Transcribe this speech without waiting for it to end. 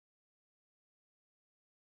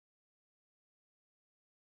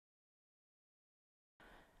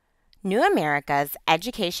New America's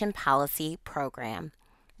Education Policy Program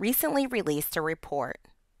recently released a report,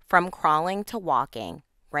 From Crawling to Walking,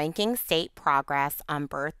 ranking state progress on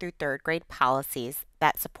birth through third grade policies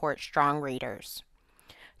that support strong readers.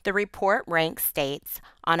 The report ranks states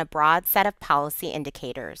on a broad set of policy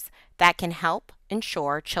indicators that can help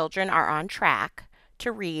ensure children are on track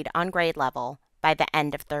to read on grade level by the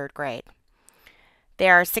end of third grade.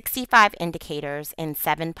 There are 65 indicators in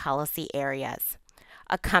 7 policy areas.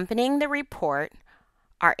 Accompanying the report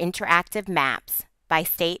are interactive maps by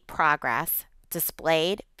state progress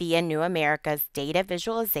displayed via New America's data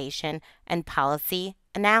visualization and policy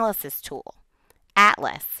analysis tool,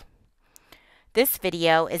 Atlas. This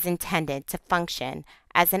video is intended to function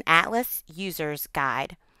as an Atlas user's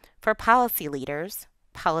guide for policy leaders,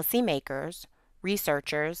 policymakers,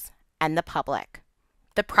 researchers, and the public.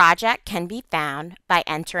 The project can be found by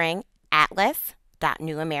entering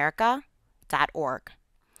atlas.newamerica.org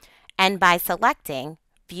and by selecting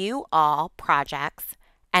View All Projects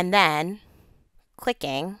and then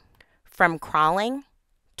clicking From Crawling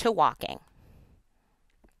to Walking.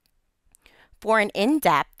 For an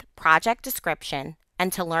in-depth project description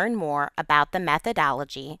and to learn more about the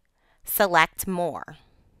methodology, select More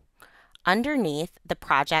underneath the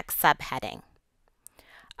project subheading.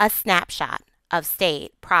 A snapshot of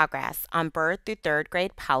state progress on birth through third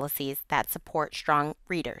grade policies that support strong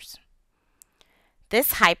readers.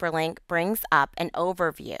 This hyperlink brings up an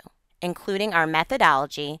overview, including our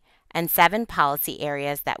methodology and 7 policy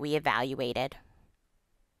areas that we evaluated.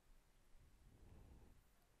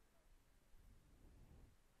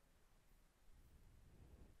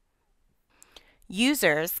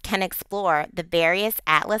 Users can explore the various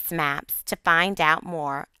Atlas maps to find out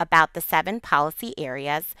more about the 7 policy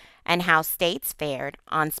areas and how states fared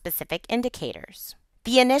on specific indicators.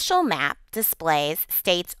 The initial map displays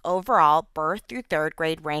states' overall birth through third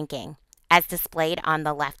grade ranking, as displayed on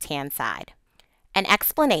the left-hand side. An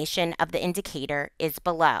explanation of the indicator is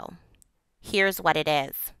below. Here's what it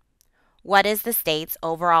is. What is the state's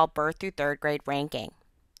overall birth through third grade ranking?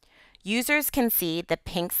 Users can see the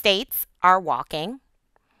pink states are walking,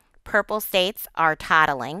 purple states are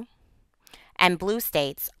toddling, and blue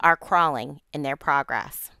states are crawling in their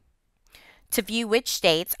progress. To view which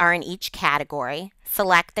states are in each category,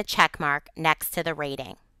 select the check mark next to the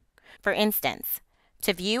rating. For instance,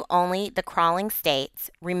 to view only the crawling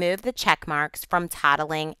states, remove the check marks from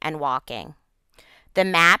toddling and walking. The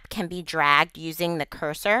map can be dragged using the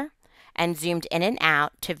cursor and zoomed in and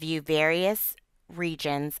out to view various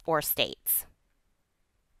regions or states.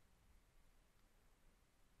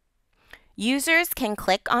 Users can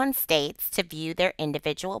click on states to view their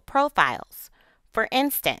individual profiles. For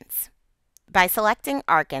instance, by selecting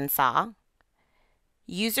Arkansas,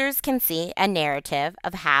 users can see a narrative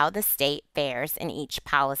of how the state fares in each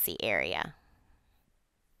policy area.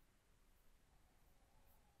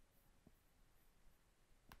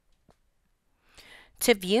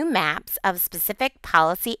 To view maps of specific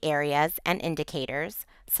policy areas and indicators,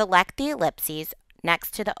 select the ellipses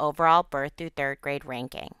next to the overall birth through third grade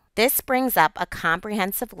ranking. This brings up a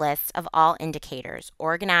comprehensive list of all indicators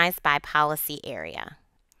organized by policy area.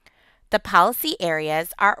 The policy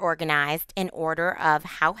areas are organized in order of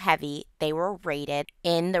how heavy they were rated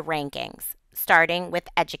in the rankings, starting with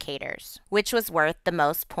educators, which was worth the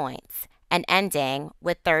most points, and ending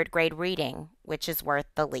with third grade reading, which is worth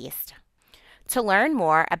the least. To learn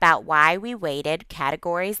more about why we weighted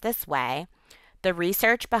categories this way, the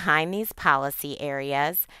research behind these policy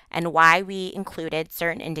areas, and why we included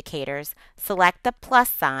certain indicators, select the plus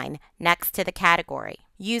sign next to the category.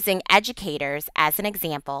 Using educators as an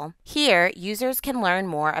example, here users can learn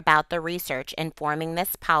more about the research informing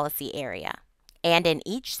this policy area. And in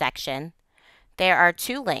each section, there are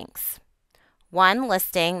 2 links. One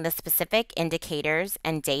listing the specific indicators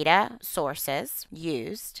and data sources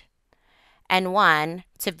used, and one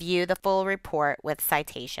to view the full report with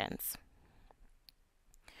citations.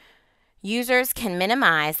 Users can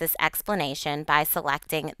minimize this explanation by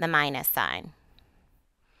selecting the minus sign.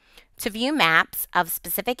 To view maps of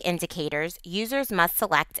specific indicators, users must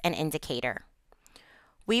select an indicator.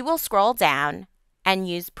 We will scroll down and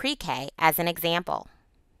use pre-K as an example.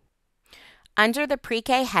 Under the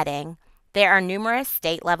pre-K heading, there are numerous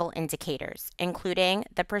state-level indicators, including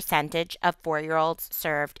the percentage of 4-year-olds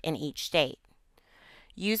served in each state.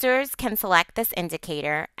 Users can select this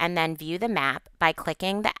indicator and then view the map by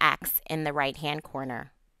clicking the X in the right-hand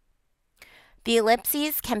corner. The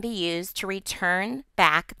ellipses can be used to return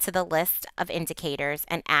back to the list of indicators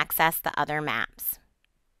and access the other maps.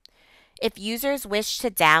 If users wish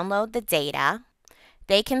to download the data,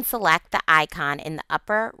 they can select the icon in the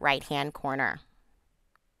upper right-hand corner.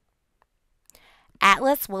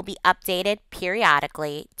 list will be updated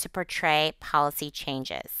periodically to portray policy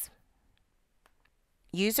changes.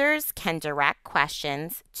 Users can direct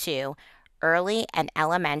questions to early and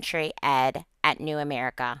elementary ed at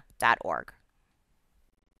newamerica.org.